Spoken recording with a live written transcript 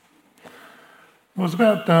It was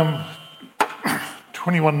about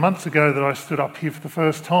 21 months ago that I stood up here for the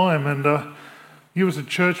first time, and you as a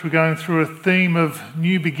church were going through a theme of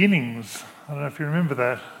new beginnings. I don't know if you remember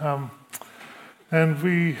that.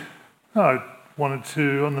 And I wanted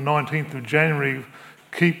to, on the 19th of January,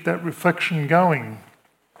 keep that reflection going.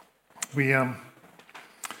 And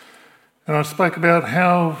I spoke about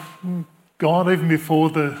how God, even before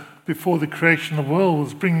the creation of the world,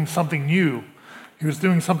 was bringing something new. He was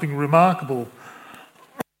doing something remarkable.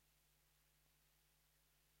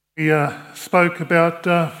 We spoke about,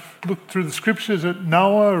 looked through the scriptures at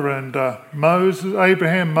Noah and Moses,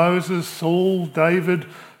 Abraham, Moses, Saul, David,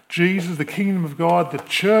 Jesus, the kingdom of God, the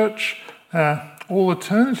church, all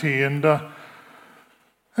eternity. And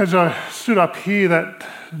as I stood up here that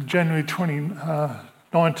January 19th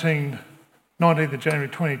of January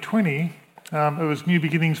 2020, it was new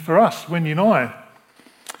beginnings for us, Wendy and I.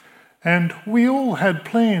 And we all had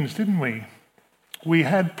plans, didn't we? We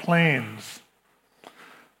had plans.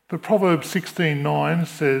 But Proverbs 16:9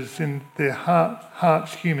 says, in their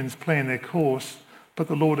hearts humans plan their course, but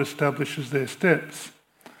the Lord establishes their steps.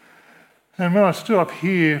 And when I stood up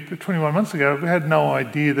here 21 months ago, we had no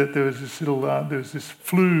idea that there was this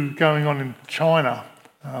flu going on in China.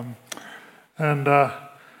 And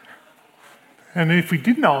if we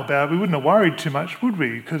did know about it, we wouldn't have worried too much, would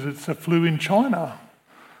we? Because it's a flu in China.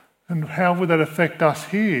 And how would that affect us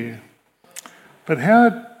here? But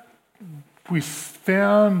how we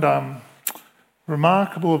found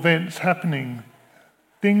remarkable events happening,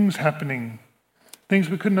 things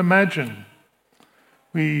we couldn't imagine.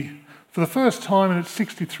 For the first time in its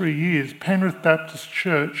 63 years, Penrith Baptist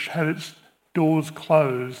Church had its doors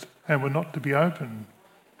closed and were not to be open.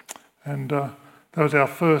 And that was our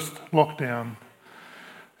first lockdown.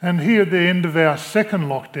 And here at the end of our second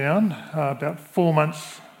lockdown, about 4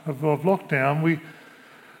 months of lockdown,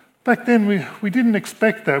 back then we didn't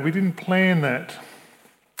expect that, we didn't plan that.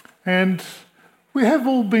 And we have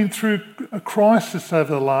all been through a crisis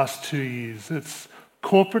over the last 2 years. It's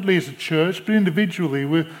corporately as a church, but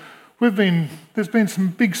individually there's been some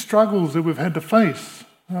big struggles that we've had to face.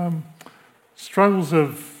 Struggles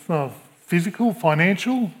of physical,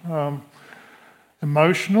 financial,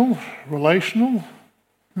 emotional, relational,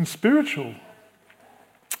 and spiritual.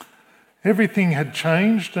 Everything had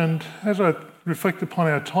changed, and as I reflect upon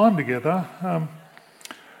our time together,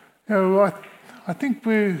 I think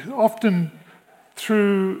we often,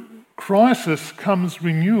 through crisis comes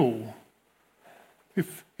renewal.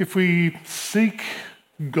 If we seek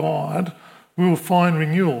God, we will find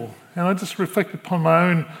renewal. And I just reflect upon my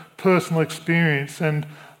own personal experience, and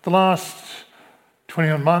the last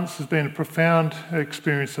 21 months has been a profound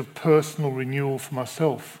experience of personal renewal for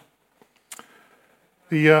myself.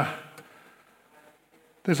 There's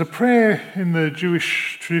a prayer in the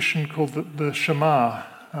Jewish tradition called the Shema.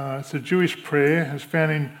 It's a Jewish prayer. It's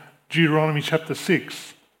found in Deuteronomy chapter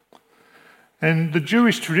 6. And the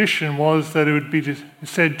Jewish tradition was that it would be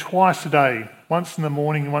said twice a day, once in the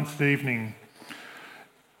morning and once in the evening.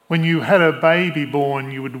 When you had a baby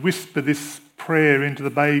born, you would whisper this prayer into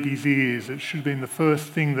the baby's ears. It should have been the first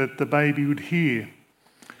thing that the baby would hear.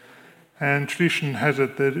 And tradition has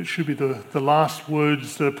it that it should be the last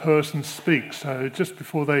words that a person speaks. So just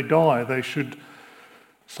before they die, they should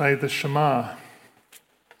say the Shema.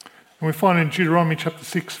 And we find in Deuteronomy chapter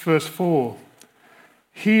 6, verse 4,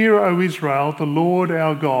 "Hear, O Israel, the Lord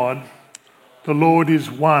our God, the Lord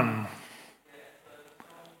is one.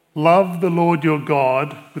 Love the Lord your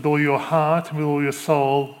God with all your heart and with all your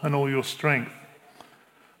soul and all your strength.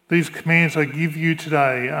 These commands I give you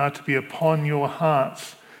today are to be upon your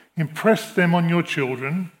hearts. Impress them on your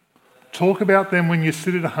children. Talk about them when you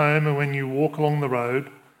sit at home and when you walk along the road,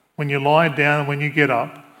 when you lie down and when you get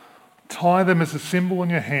up. Tie them as a symbol on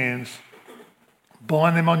your hands.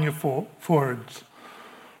 Bind them on your foreheads.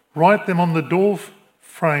 Write them on the door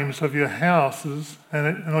frames of your houses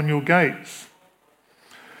and on your gates."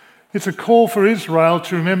 It's a call for Israel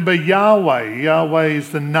to remember Yahweh. Yahweh is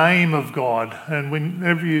the name of God. And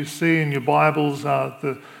whenever you see in your Bibles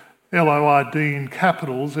the Lord in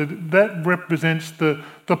capitals, that represents the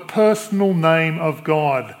personal name of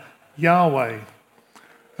God, Yahweh.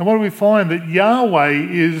 And what do we find? That Yahweh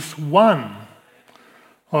is one.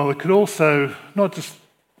 Well, it could also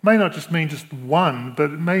may not just mean just one,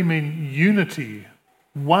 but it may mean unity,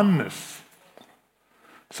 oneness.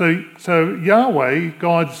 So Yahweh,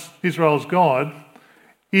 Israel's God,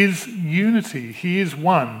 is unity. He is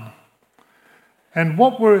one. And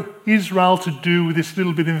what were Israel to do with this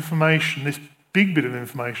little bit of information, this big bit of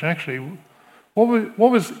information actually? What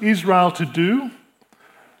was Israel to do?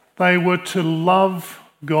 They were to love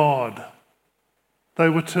God. They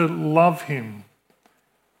were to love him.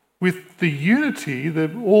 with the unity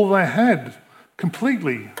that all they had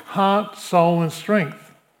completely, heart, soul and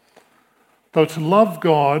strength. They were to love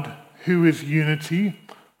God, who is unity,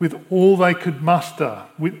 with all they could muster,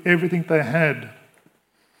 with everything they had.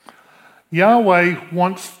 Yahweh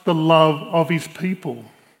wants the love of his people.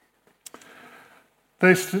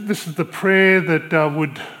 This is the prayer that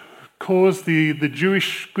would cause the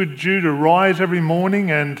Jewish good Jew to rise every morning,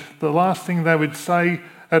 and the last thing they would say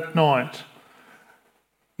at night.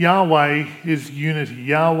 Yahweh is unity.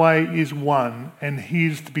 Yahweh is one, and he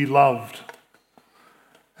is to be loved.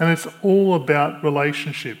 And it's all about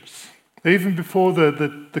relationships. Even before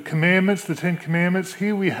the commandments, the 10 commandments,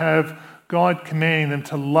 here we have God commanding them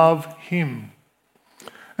to love him.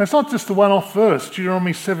 And it's not just the one-off verse,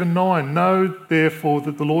 Deuteronomy 7:9. Know therefore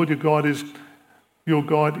that the Lord your God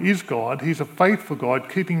is God. He's a faithful God,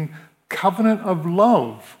 keeping covenant of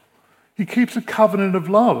love. He keeps a covenant of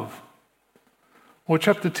love. Or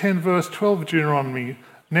chapter 10, verse 12 of Deuteronomy.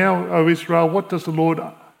 Now, O Israel, what does the Lord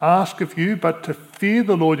ask of you but to fear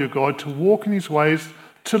the Lord your God, to walk in his ways,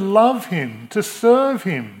 to love him, to serve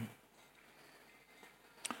him?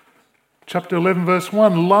 Chapter 11, verse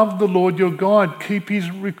 1, love the Lord your God, keep his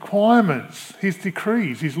requirements, his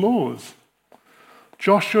decrees, his laws.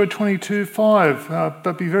 Joshua 22:5,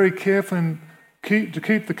 but be very careful to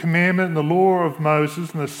keep the commandment and the law of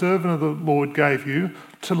Moses and the servant of the Lord gave you,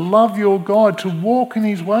 to love your God, to walk in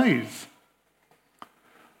his ways.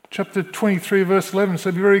 Chapter 23, verse 11,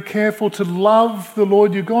 so be very careful to love the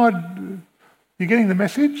Lord your God. You getting the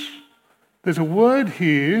message? There's a word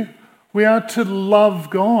here. We are to love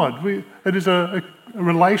God. It is a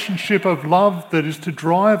relationship of love that is to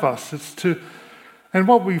drive us. And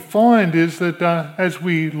what we find is that as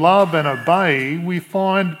we love and obey, we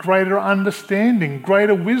find greater understanding,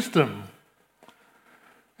 greater wisdom.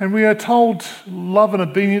 And we are told love and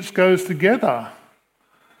obedience goes together.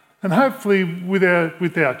 And hopefully with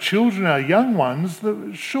our children, our young ones,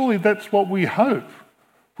 surely that's what we hope.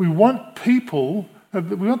 We want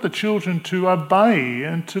the children to obey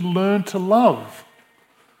and to learn to love.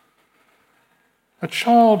 A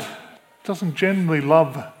child doesn't generally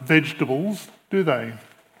love vegetables, do they?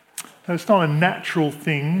 It's not a natural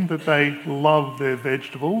thing that they love their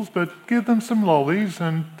vegetables, but give them some lollies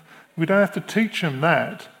and we don't have to teach them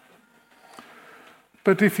that.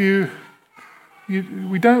 But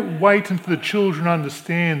we don't wait until the children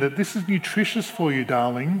understand that this is nutritious for you,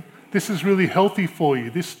 darling. This is really healthy for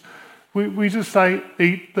you. We just say,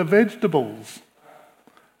 eat the vegetables.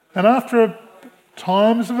 And after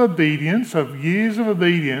times of obedience, of years of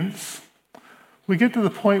obedience, we get to the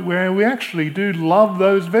point where we actually do love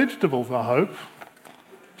those vegetables, I hope.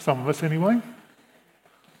 Some of us anyway.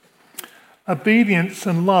 Obedience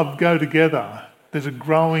and love go together. There's a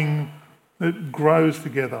growing that grows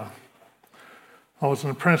together. I was an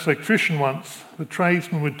apprentice electrician once. The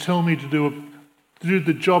tradesman would tell me to do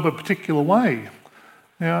the job a particular way.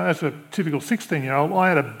 Now, as a typical 16-year-old, I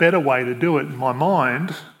had a better way to do it in my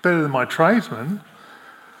mind, better than my tradesman.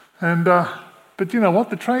 But you know what?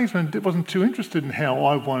 The tradesman wasn't too interested in how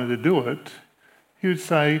I wanted to do it. He would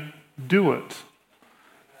say, do it.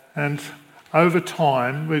 And over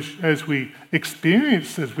time, as we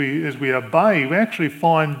experience, as we obey, we actually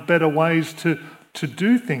find better ways to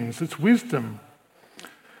do things. It's wisdom.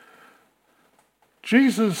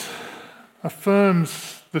 Jesus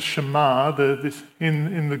affirms the Shema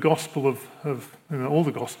in the Gospel of all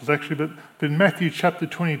the Gospels actually, but in Matthew chapter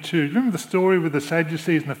 22. Remember the story with the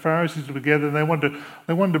Sadducees and the Pharisees were together, and they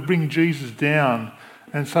wanted to bring Jesus down.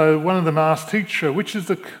 And so one of them asked, "Teacher, which is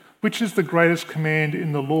the greatest command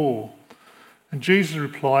in the law?" And Jesus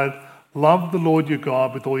replied, "Love the Lord your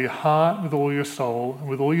God with all your heart, with all your soul, and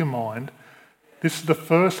with all your mind. This is the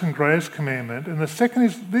first and greatest commandment. And the second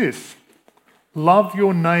is this: love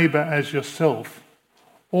your neighbour as yourself.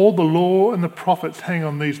 All the law and the prophets hang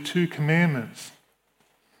on these two commandments."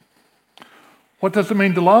 What does it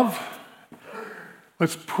mean to love?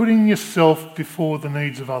 It's putting yourself before the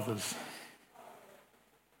needs of others.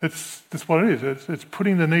 That's what it is. It's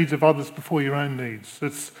putting the needs of others before your own needs.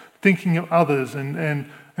 It's thinking of others and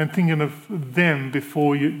thinking of them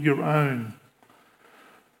before your own.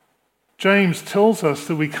 James tells us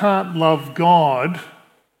that we can't love God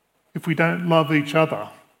if we don't love each other.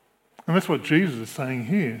 And that's what Jesus is saying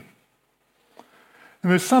here.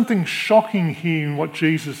 And there's something shocking here in what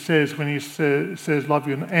Jesus says when he says love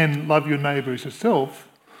your neighbour as yourself.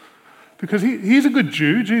 Because he's a good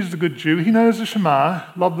Jew. Jesus is a good Jew. He knows the Shema,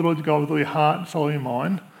 love the Lord your God with all your heart and soul and your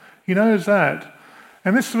mind. He knows that.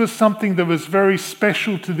 And this was something that was very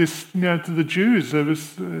special to to the Jews. It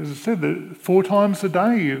was, as I said, 4 times a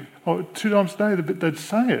day, or 2 times a day, they'd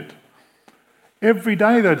say it. Every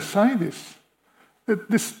day they'd say this. That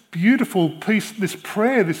this beautiful piece, this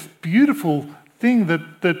prayer, this beautiful thing that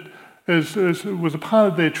was a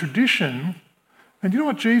part of their tradition. And you know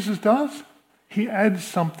what Jesus does? He adds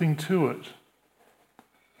something to it.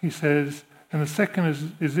 He says, and the second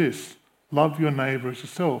is this, love your neighbour as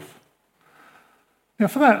yourself. Now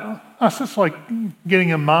for that, that's like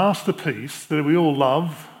getting a masterpiece that we all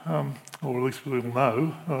love, or at least we all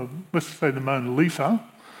know, let's say the Mona Lisa,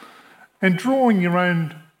 and drawing your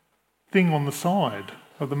own thing on the side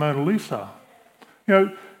of the Mona Lisa. You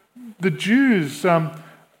know, the Jews,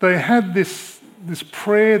 they had this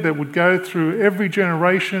prayer that would go through every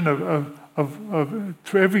generation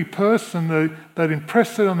to every person. They'd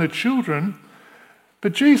impress it on their children.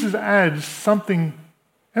 But Jesus adds something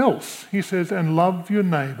else. He says, and love your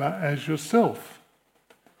neighbour as yourself.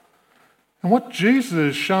 And what Jesus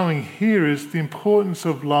is showing here is the importance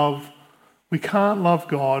of love. We can't love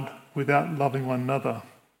God without loving one another.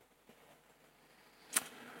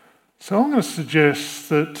 So I'm going to suggest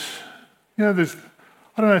that, I don't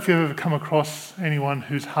know if you've ever come across anyone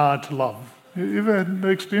who's hard to love. You ever had the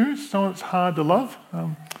experience, someone that's hard to love?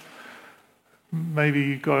 Maybe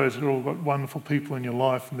you guys have all got wonderful people in your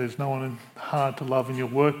life and there's no one hard to love in your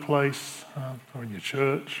workplace or in your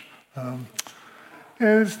church.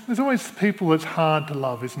 There's always people that's hard to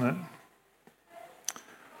love, isn't it?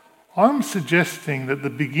 I'm suggesting that the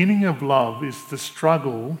beginning of love is the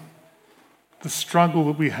struggle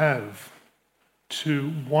that we have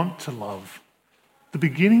to want to love. The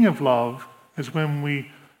beginning of love is when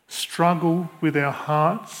we struggle with our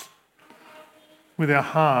hearts, with our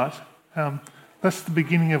heart. That's the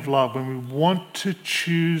beginning of love, when we want to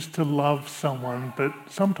choose to love someone, but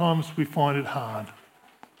sometimes we find it hard.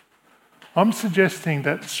 I'm suggesting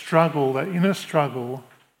that struggle, that inner struggle,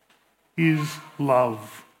 is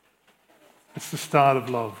love. It's the start of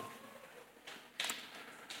love.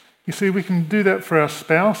 You see, we can do that for our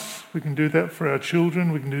spouse, we can do that for our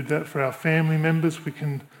children, we can do that for our family members, we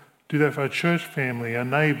can do that for our church family, our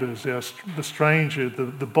neighbours, the stranger,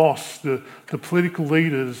 the boss, the political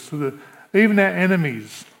leaders, even our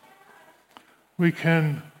enemies. When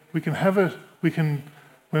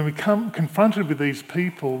we come confronted with these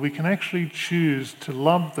people, we can actually choose to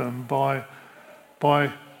love them by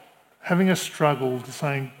having a struggle to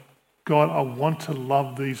saying, God, I want to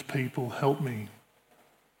love these people, help me.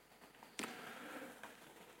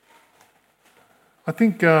 I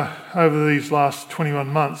think over these last 21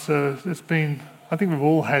 months, I think we've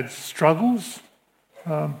all had struggles,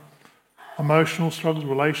 emotional struggles,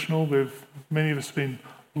 relational. Many of us have been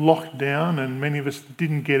locked down and many of us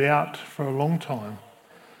didn't get out for a long time.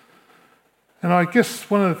 And I guess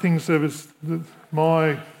one of the things that was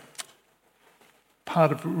my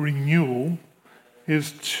part of renewal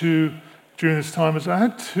during this time, is I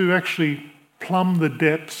had to actually plumb the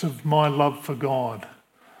depths of my love for God.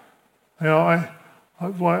 I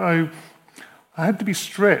had to be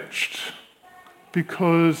stretched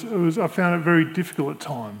because I found it very difficult at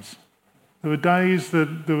times. There were days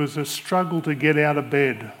that there was a struggle to get out of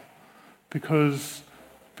bed because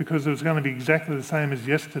it was going to be exactly the same as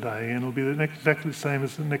yesterday and it'll be exactly the same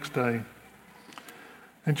as the next day.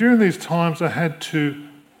 And during these times I had to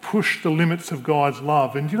push the limits of God's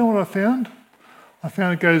love. And do you know what I found? I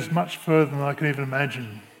found it goes much further than I could even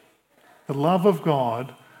imagine. The love of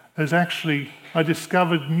God is I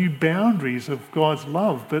discovered new boundaries of God's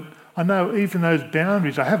love, but I know even those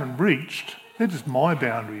boundaries I haven't reached. They're just my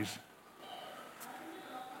boundaries.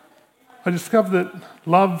 I discovered that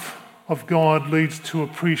love of God leads to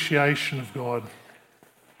appreciation of God.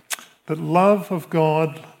 That love of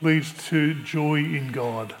God leads to joy in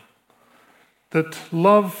God. That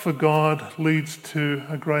love for God leads to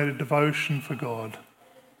a greater devotion for God.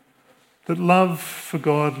 That love for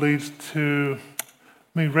God leads to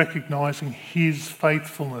me recognising His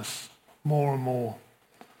faithfulness more and more.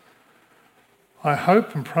 I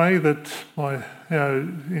hope and pray that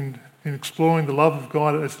in exploring the love of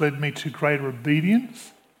God, it has led me to greater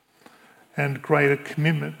obedience and greater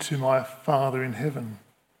commitment to my Father in heaven.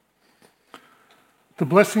 The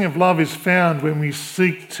blessing of love is found when we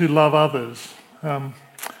seek to love others, and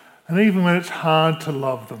even when it's hard to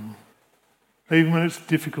love them, even when it's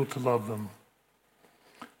difficult to love them.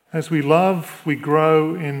 As we love, we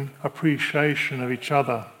grow in appreciation of each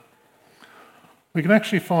other. We can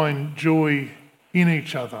actually find joy in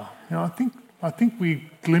each other. I think we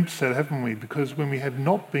glimpse that, haven't we? Because when we have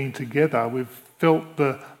not been together, we've felt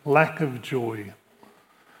the lack of joy.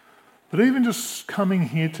 But even just coming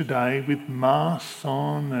here today with masks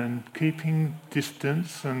on and keeping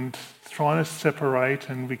distance and trying to separate,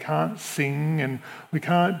 and we can't sing and we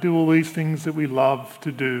can't do all these things that we love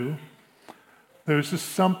to do, There is just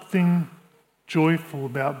something joyful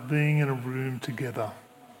about being in a room together.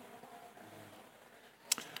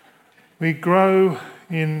 We grow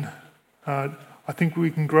in, I think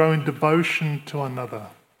we can grow in devotion to one another.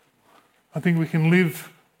 I think we can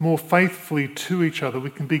live more faithfully to each other. We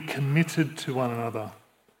can be committed to one another.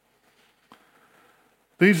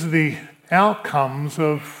 These are the outcomes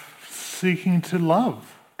of seeking to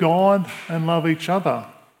love God and love each other.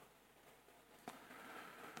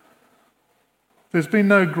 There's been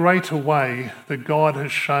no greater way that God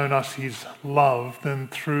has shown us his love than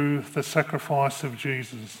through the sacrifice of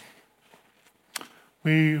Jesus.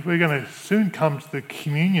 We're going to soon come to the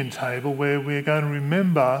communion table where we're going to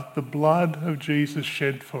remember the blood of Jesus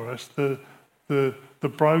shed for us, the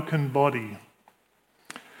broken body.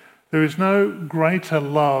 There is no greater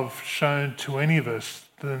love shown to any of us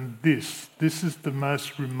than this. This is the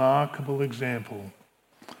most remarkable example.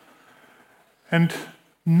 And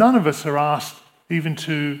none of us are asked even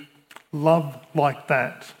to love like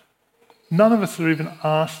that. None of us are even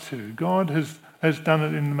asked to. God has done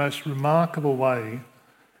it in the most remarkable way,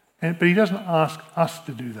 but he doesn't ask us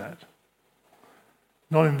to do that.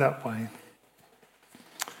 Not in that way.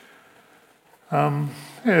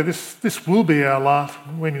 This will be our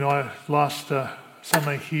last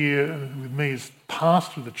Sunday here with me as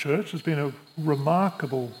pastor of the church. It's been a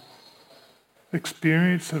remarkable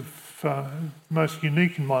experience, most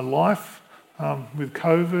unique in my life, with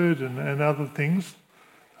COVID and other things.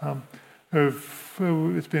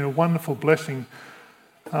 It's been a wonderful blessing.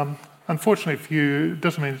 Unfortunately for you, it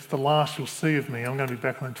doesn't mean it's the last you'll see of me. I'm going to be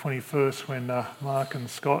back on the 21st when Mark and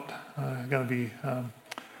Scott are going to be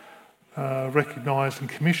recognised and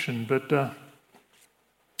commissioned. But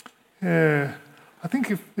I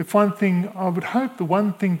think if one thing, I would hope the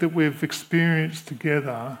one thing that we've experienced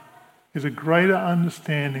together is a greater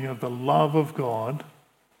understanding of the love of God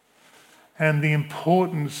and the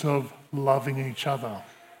importance of loving each other.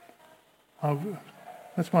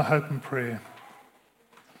 That's my hope and prayer.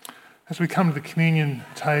 As we come to the communion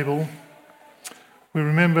table, we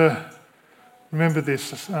remember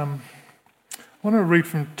this. I want to read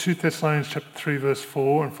from 2 Thessalonians chapter 3, verse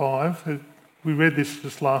 4 and 5. We read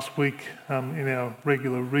this last week in our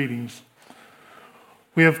regular readings.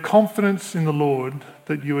 We have confidence in the Lord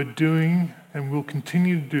that you are doing and will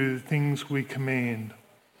continue to do the things we command.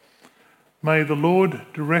 May the Lord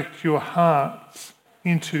direct your hearts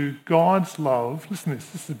into God's love. Listen to this.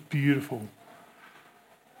 This is beautiful.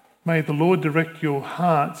 May the Lord direct your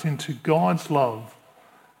hearts into God's love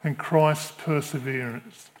and Christ's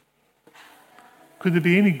perseverance. Could there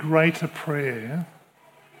be any greater prayer,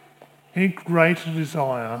 any greater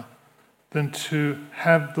desire than to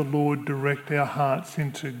have the Lord direct our hearts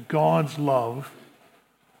into God's love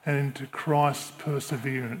and into Christ's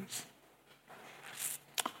perseverance?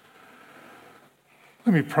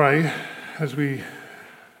 Let me pray as we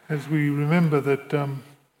remember that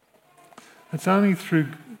it's only through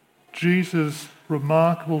Jesus'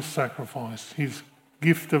 remarkable sacrifice, his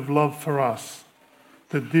gift of love for us,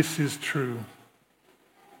 that this is true.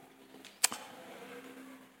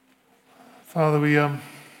 Father, we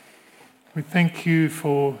thank you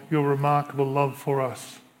for your remarkable love for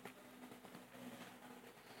us.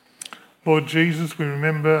 Lord Jesus, we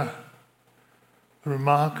remember the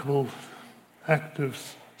remarkable act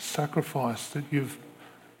of sacrifice that you've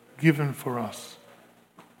given for us.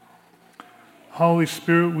 Holy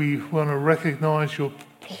Spirit, we want to recognise your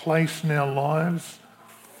place in our lives,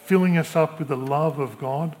 filling us up with the love of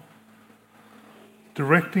God,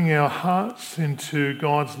 directing our hearts into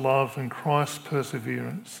God's love and Christ's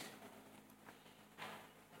perseverance.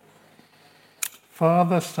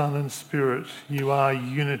 Father, Son and Spirit, you are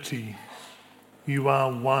unity. You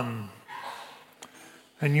are one.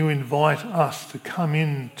 And you invite us to come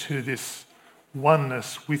into this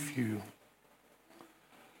oneness with you.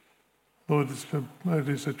 Lord, it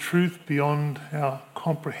is a truth beyond our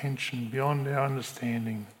comprehension, beyond our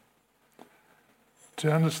understanding.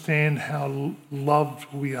 To understand how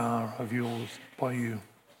loved we are of yours by you.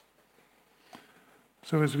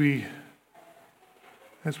 So as we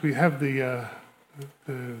have the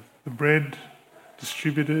bread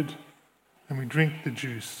distributed and we drink the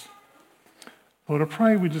juice, Lord, I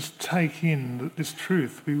pray we just take in this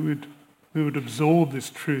truth. We would absorb this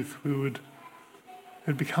truth. It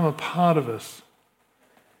would become a part of us,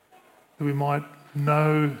 that we might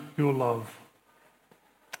know your love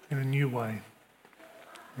in a new way.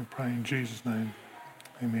 We pray in Jesus' name.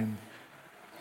 Amen.